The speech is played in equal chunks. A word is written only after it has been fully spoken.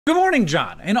Good morning,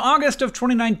 John. In August of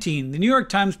 2019, the New York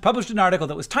Times published an article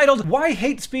that was titled, "Why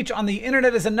Hate Speech on the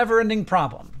Internet is a Never-Ending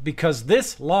Problem, Because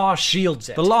This Law Shields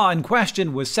It." The law in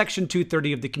question was Section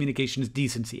 230 of the Communications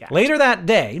Decency Act. Later that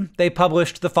day, they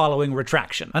published the following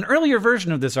retraction. An earlier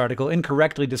version of this article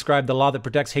incorrectly described the law that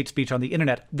protects hate speech on the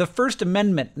internet. The First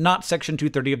Amendment, not Section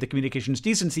 230 of the Communications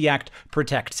Decency Act,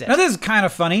 protects it. Now this is kind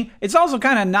of funny. It's also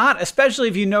kind of not, especially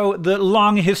if you know the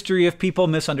long history of people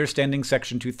misunderstanding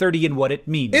Section 230 and what it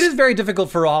means. It is very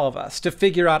difficult for all of us to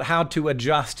figure out how to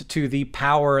adjust to the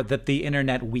power that the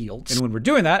internet wields. And when we're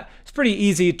doing that, it's pretty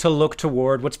easy to look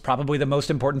toward what's probably the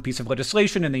most important piece of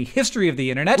legislation in the history of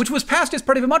the internet, which was passed as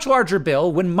part of a much larger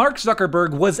bill when Mark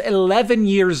Zuckerberg was 11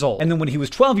 years old. And then when he was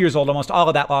 12 years old, almost all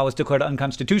of that law was declared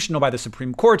unconstitutional by the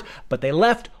Supreme Court, but they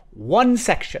left one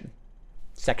section.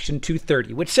 Section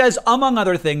 230, which says, among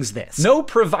other things, this: no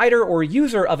provider or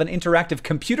user of an interactive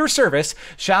computer service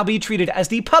shall be treated as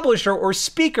the publisher or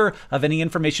speaker of any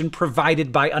information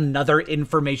provided by another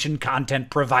information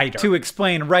content provider. To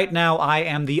explain, right now I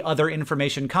am the other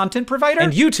information content provider,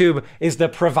 and YouTube is the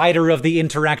provider of the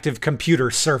interactive computer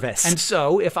service. And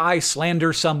so, if I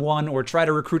slander someone or try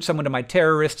to recruit someone to my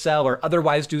terrorist cell or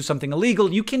otherwise do something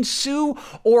illegal, you can sue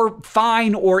or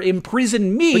fine or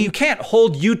imprison me, but you can't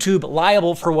hold YouTube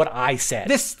liable for what I said.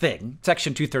 This thing,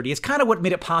 Section 230, is kind of what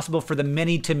made it possible for the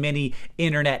many-to-many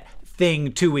internet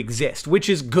thing to exist, which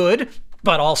is good,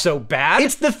 but also bad.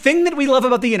 It's the thing that we love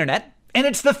about the internet, and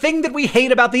it's the thing that we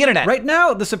hate about the internet. Right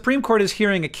now, the Supreme Court is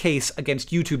hearing a case against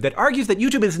YouTube that argues that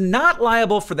YouTube is not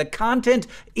liable for the content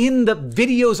in the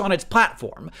videos on its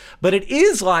platform, but it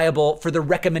is liable for the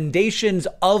recommendations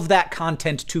of that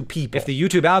content to people. If the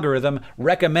YouTube algorithm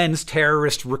recommends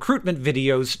terrorist recruitment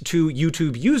videos to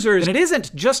YouTube users, then it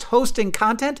isn't just hosting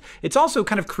content, it's also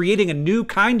kind of creating a new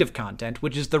kind of content,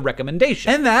 which is the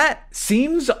recommendation. And that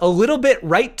seems a little bit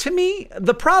right to me.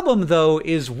 The problem, though,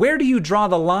 is where do you draw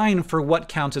the line for what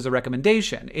counts as a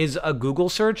recommendation? Is a Google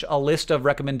search a list of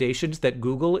recommendations that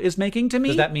Google is making to me?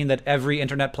 Does that mean that every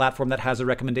internet platform that has a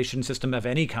recommendation system of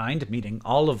any kind, meaning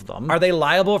all of them, are they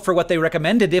liable for what they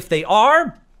recommended? If they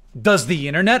are, does the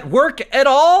internet work at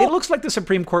all? It looks like the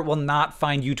Supreme Court will not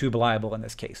find YouTube liable in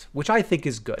this case, which I think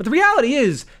is good. But the reality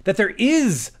is that there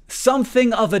is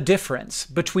something of a difference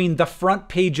between the front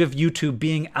page of YouTube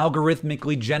being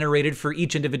algorithmically generated for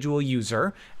each individual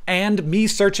user and me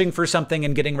searching for something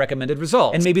and getting recommended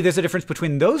results. And maybe there's a difference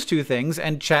between those two things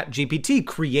and ChatGPT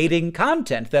creating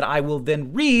content that I will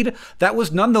then read that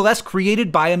was nonetheless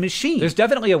created by a machine. There's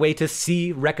definitely a way to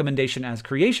see recommendation as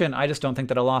creation. I just don't think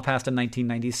that a law passed in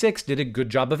 1996 did a good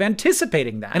job of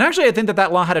anticipating that. And actually, I think that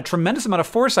that law had a tremendous amount of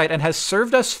foresight and has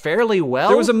served us fairly well.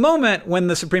 There was a moment when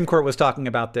the Supreme Court was talking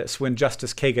about this, when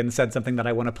Justice Kagan said something that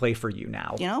I want to play for you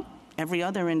now. You know, every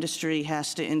other industry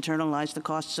has to internalize the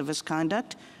costs of its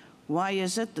conduct. Why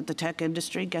is it that the tech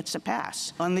industry gets a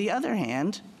pass? On the other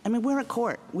hand, I mean, we're a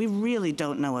court. We really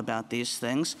don't know about these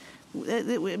things.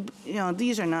 You know,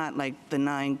 these are not like the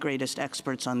 9 greatest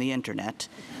experts on the internet.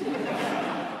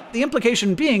 The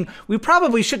implication being, we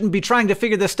probably shouldn't be trying to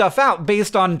figure this stuff out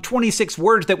based on 26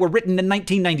 words that were written in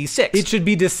 1996. It should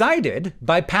be decided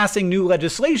by passing new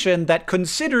legislation that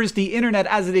considers the internet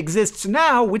as it exists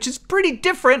now, which is pretty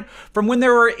different from when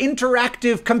there were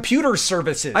interactive computer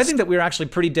services. I think that we're actually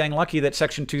pretty dang lucky that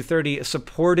Section 230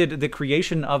 supported the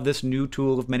creation of this new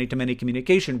tool of many-to-many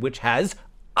communication, which has,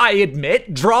 I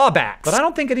admit, drawbacks. But I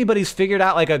don't think anybody's figured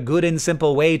out like a good and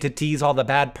simple way to tease all the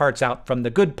bad parts out from the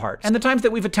good parts. And the times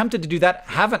that we've attempted to do that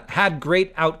haven't had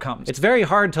great outcomes. It's very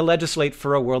hard to legislate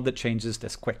for a world that changes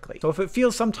this quickly. So if it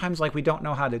feels sometimes like we don't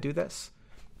know how to do this,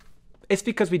 it's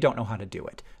because we don't know how to do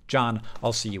it. John,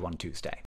 I'll see you on Tuesday.